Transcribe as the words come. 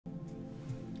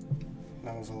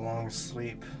That was a long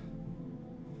sleep.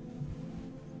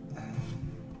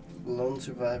 Lone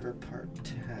Survivor Part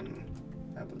 10,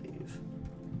 I believe.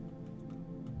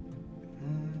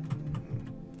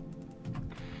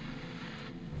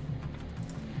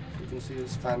 You can see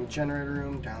this find the generator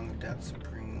room down the depths of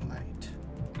green light.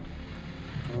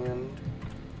 And...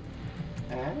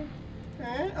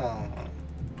 oh,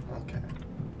 okay.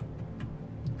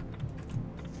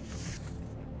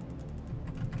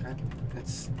 God,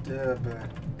 it's stubborn.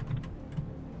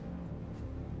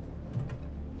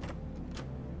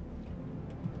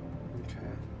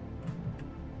 Okay.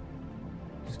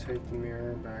 Let's take the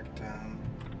mirror back down.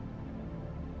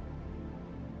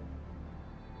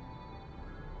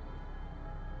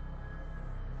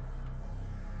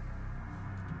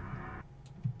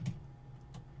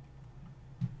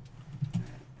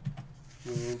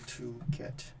 We need to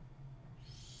get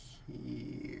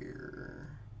here.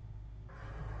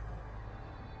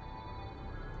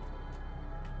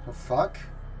 The fuck?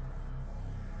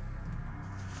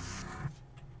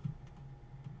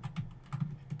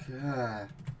 God.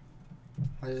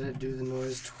 Why did it do the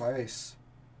noise twice?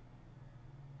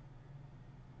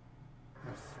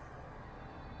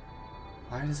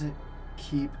 Why does it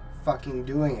keep fucking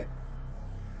doing it?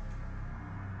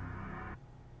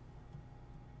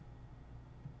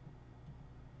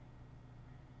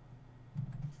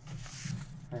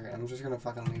 Okay, I'm just gonna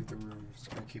fucking leave the room. Just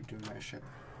gonna keep doing my shit.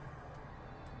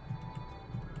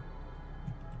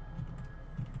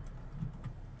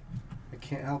 I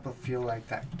can't help but feel like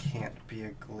that can't be a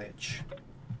glitch.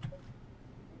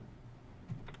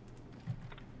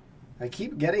 I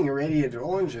keep getting irradiated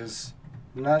oranges.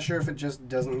 I'm not sure if it just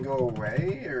doesn't go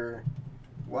away or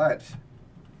what.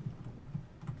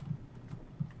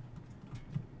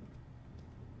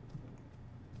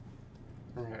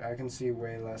 Alright, I can see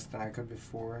way less than I could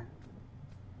before.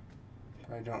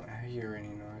 But I don't hear any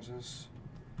noises.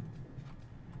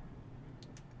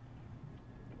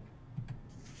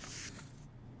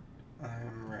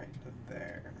 I'm right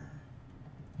there.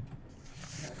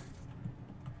 Okay.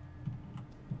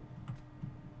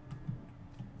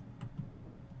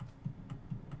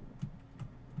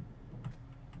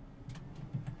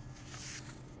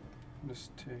 This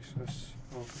takes us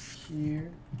over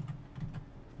here.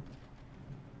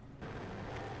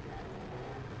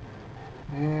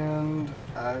 And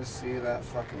I see that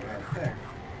fucking right there.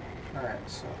 Alright,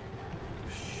 so...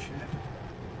 shit.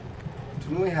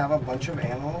 Didn't we have a bunch of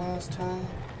ammo last time?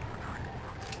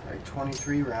 Like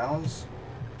 23 rounds?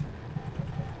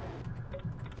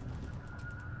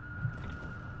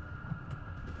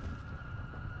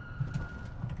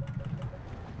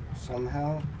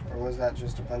 Somehow? Or was that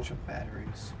just a bunch of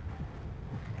batteries?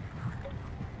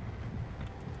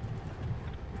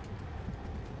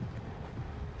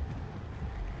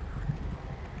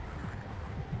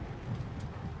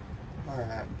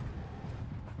 Alright.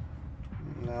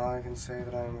 Now I can say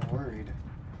that I'm worried.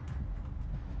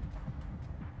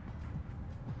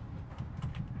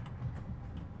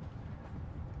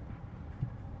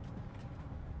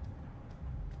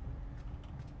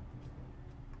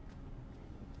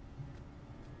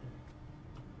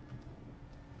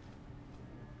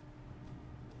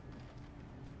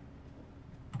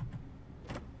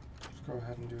 Let's go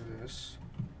ahead and do this.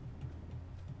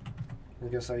 I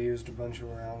guess I used a bunch of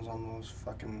rounds on those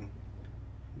fucking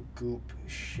goop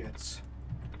shits.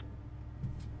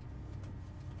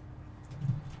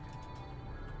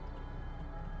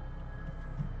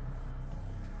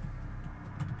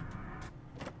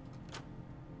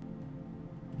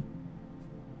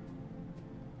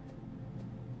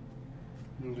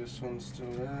 And this one's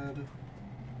still dead.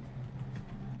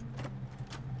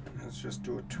 Let's just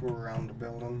do a tour around the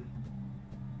building.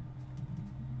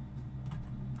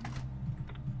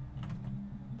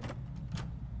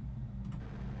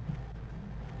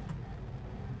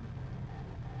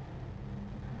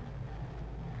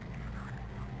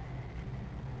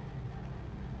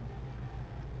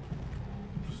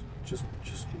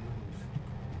 Just move.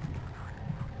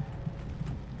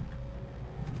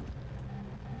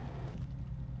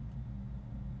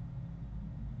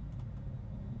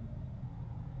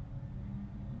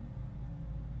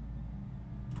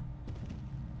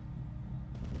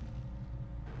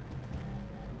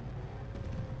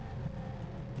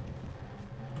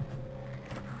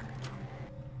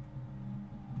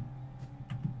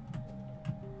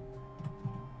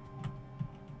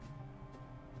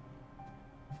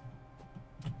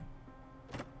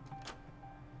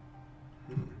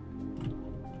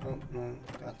 No,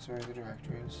 that's where the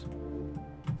directory is.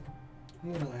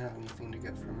 We don't have anything to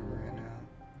get from him right now.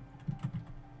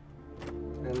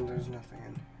 And there's nothing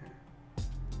in here.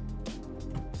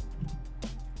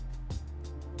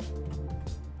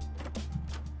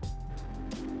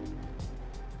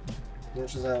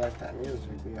 much as I like that music,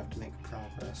 we have to make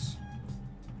progress.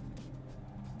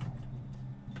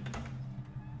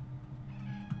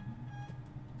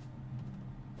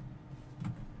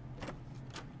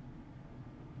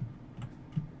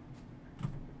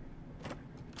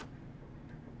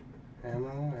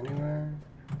 Ammo anywhere,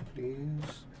 please.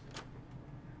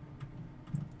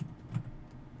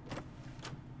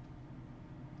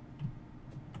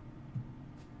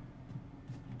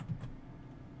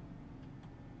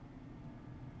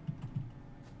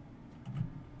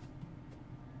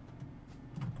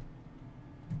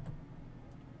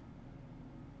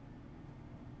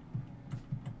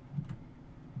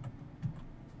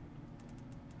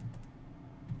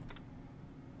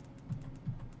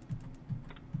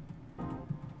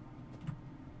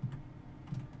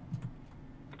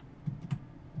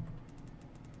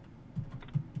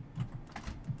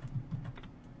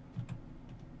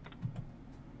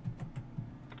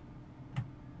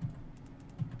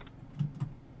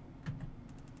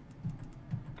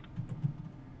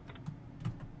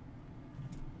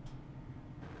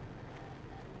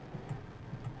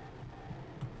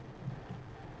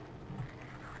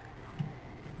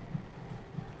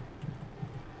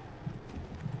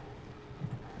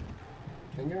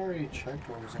 I think I already checked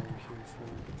what was over here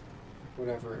for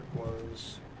whatever it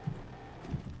was.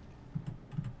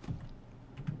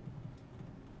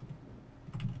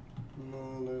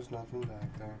 No, there's nothing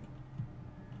back there.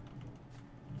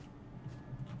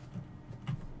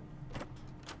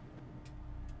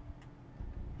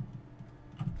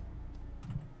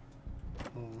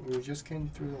 We just came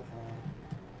through the hall.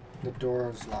 The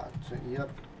door is locked. Yep.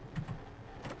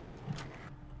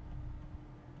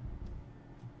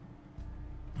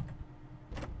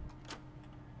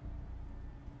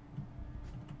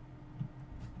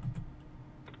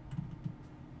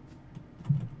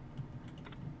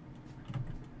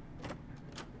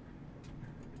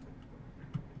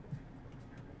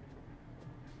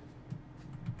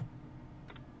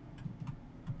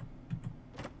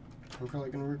 I'm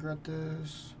probably gonna regret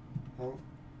this. Oh,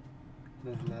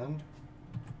 there's an end.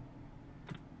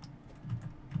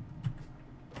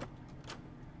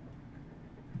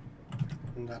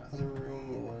 And that other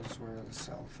room was where the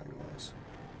cell thing was.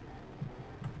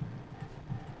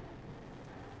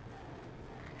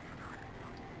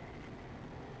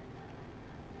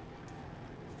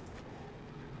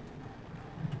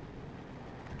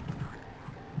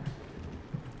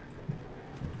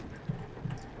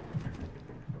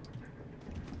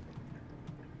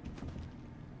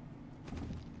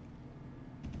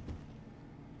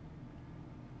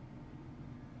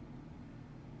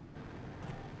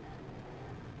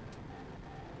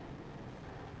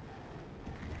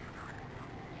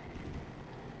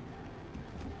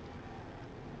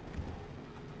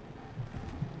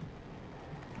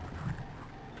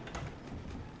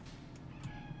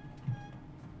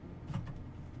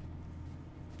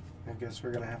 I guess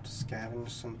we're gonna have to scavenge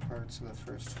some parts of the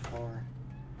first floor.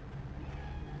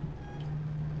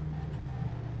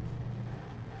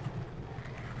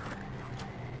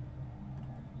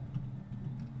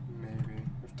 Maybe,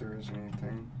 if there is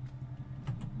anything.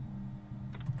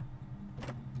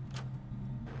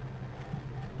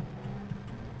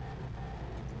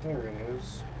 There it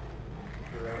is.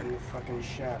 Right in the fucking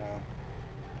shadow.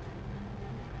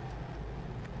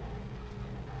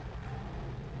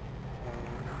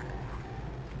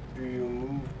 Do you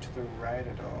move to the right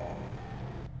at all?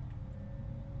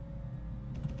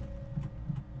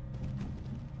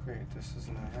 Great, this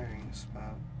isn't a hiding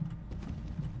spot.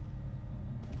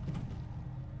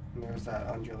 And there's that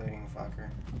undulating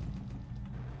fucker.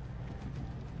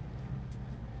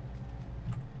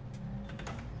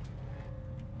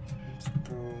 Let's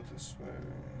go this way.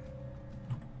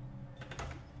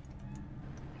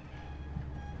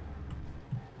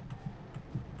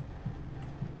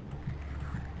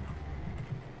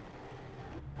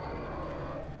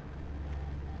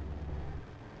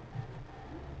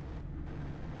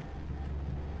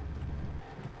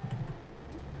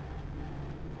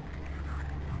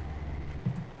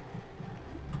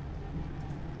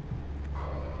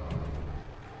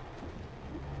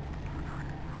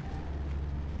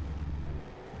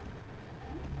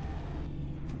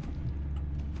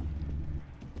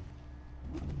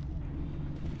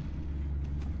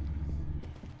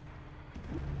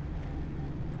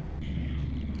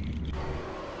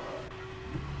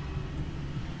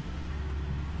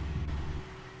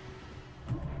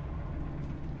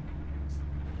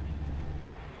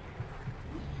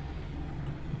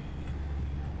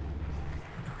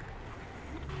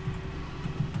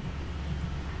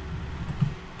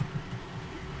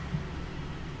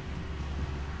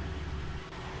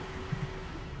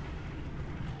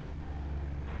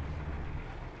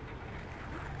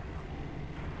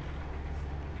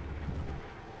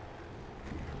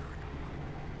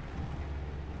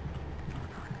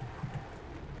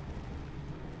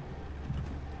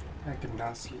 I could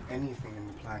not see anything in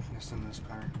the blackness in this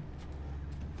part.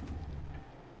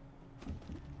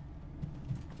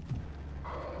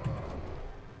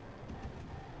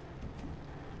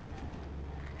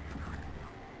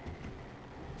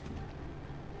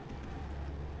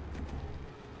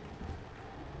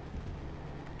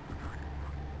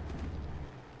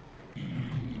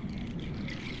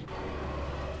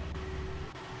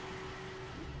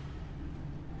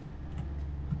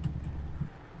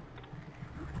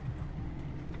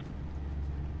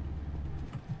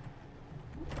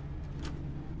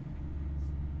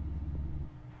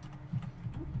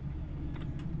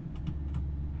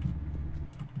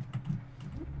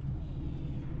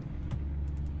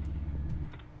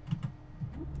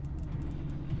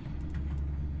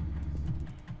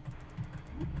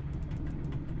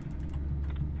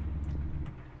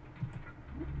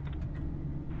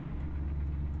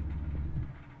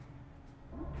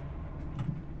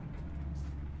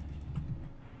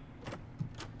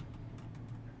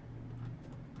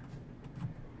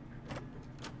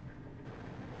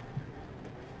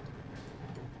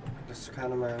 This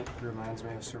kind of reminds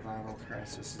me of Survival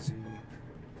Crisis Z.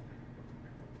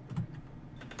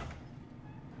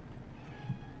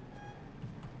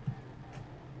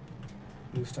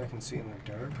 At least I can see in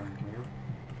the dark on here.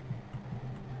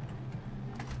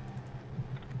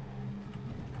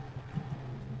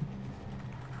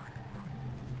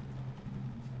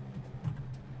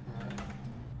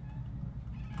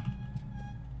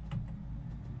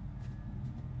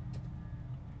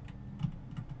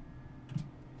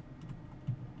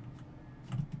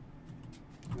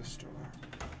 This door.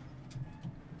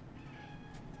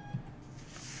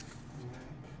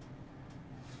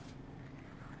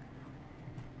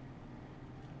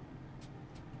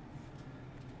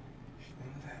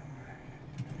 That way.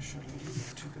 I should lead me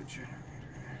to the generator.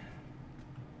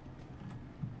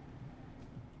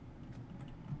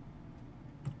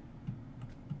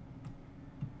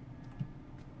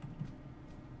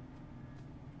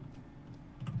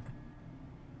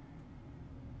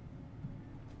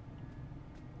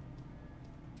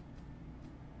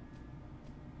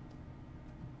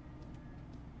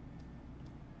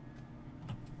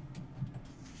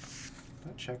 Did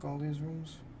I check all these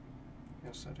rooms?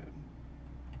 Yes, I did.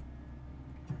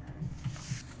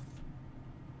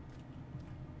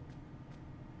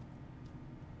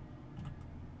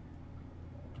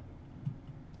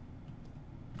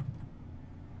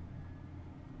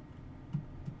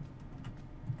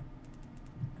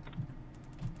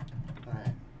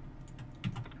 Alright.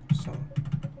 So,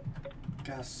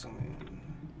 gasoline.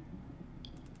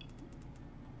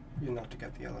 Enough to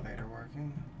get the elevator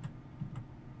working.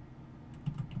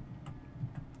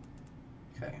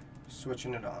 Okay,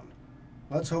 switching it on.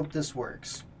 Let's hope this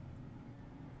works.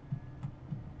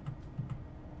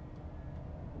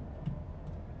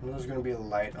 There's gonna be a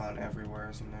light on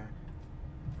everywhere, isn't there?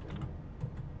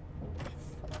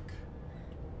 Fuck.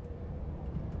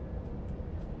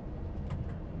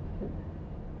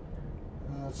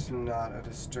 That's not a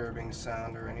disturbing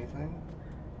sound or anything.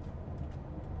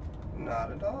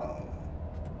 Not at all.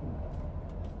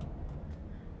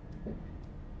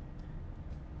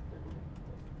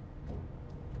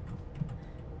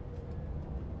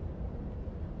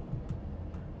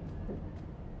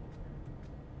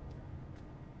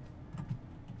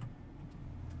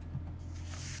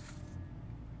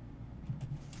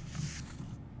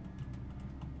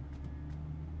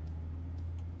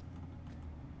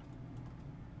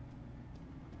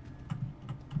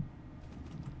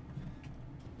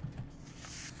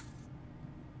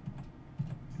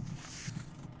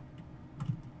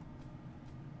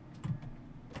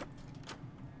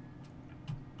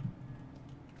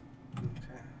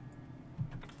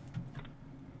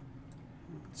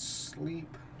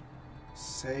 Sleep,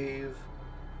 save,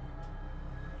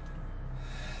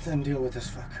 then deal with this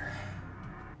fucker.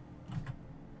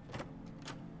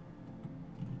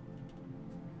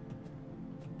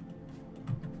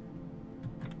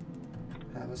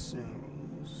 Have a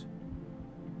snooze.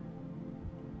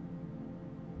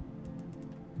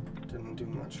 Didn't do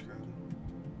much good,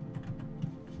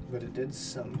 but it did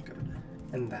some good,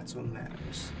 and that's what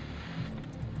matters.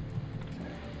 Okay,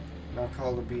 now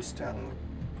call the beast down.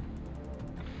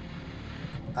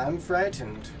 I'm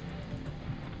frightened.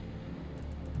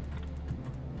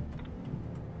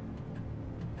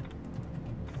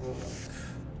 Look.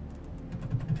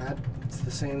 God, it's the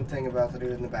same thing about the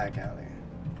dude in the back alley.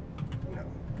 No.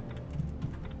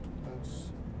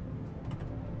 That's...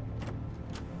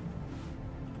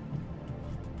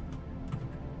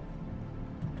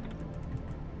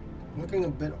 looking a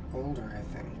bit older,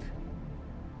 I think.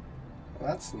 Well,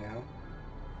 that's new.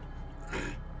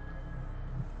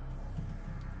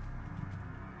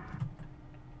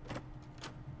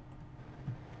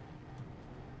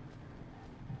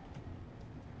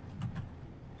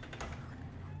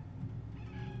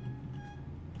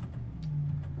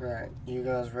 Alright, you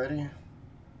guys ready?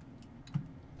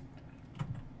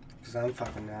 Because I'm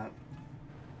fucking not.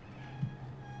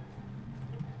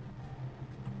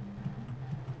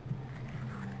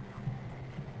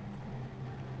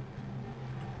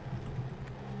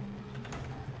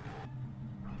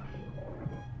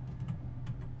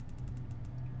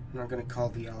 I'm not gonna call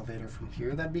the elevator from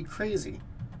here. That'd be crazy.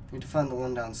 Need to find the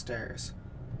one downstairs.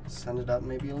 Send it up,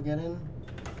 maybe you'll get in.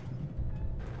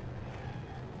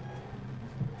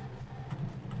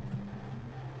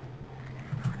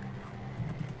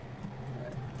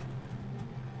 Alright.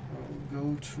 We'll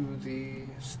go to the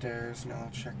stairs now.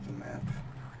 Check the map.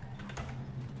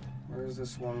 Where's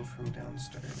this one from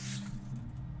downstairs?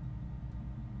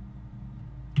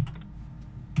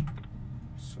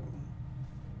 So,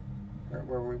 right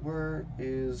where we were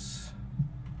is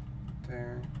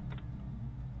there.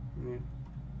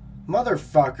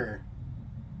 Motherfucker!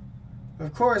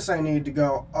 Of course I need to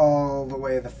go all the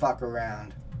way the fuck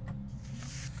around.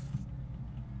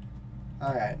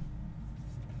 Alright.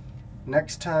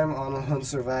 Next time on Lone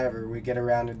Survivor, we get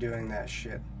around to doing that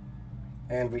shit.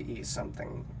 And we eat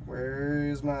something. Where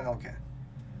is my... Okay.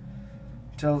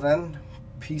 Till then,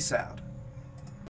 peace out.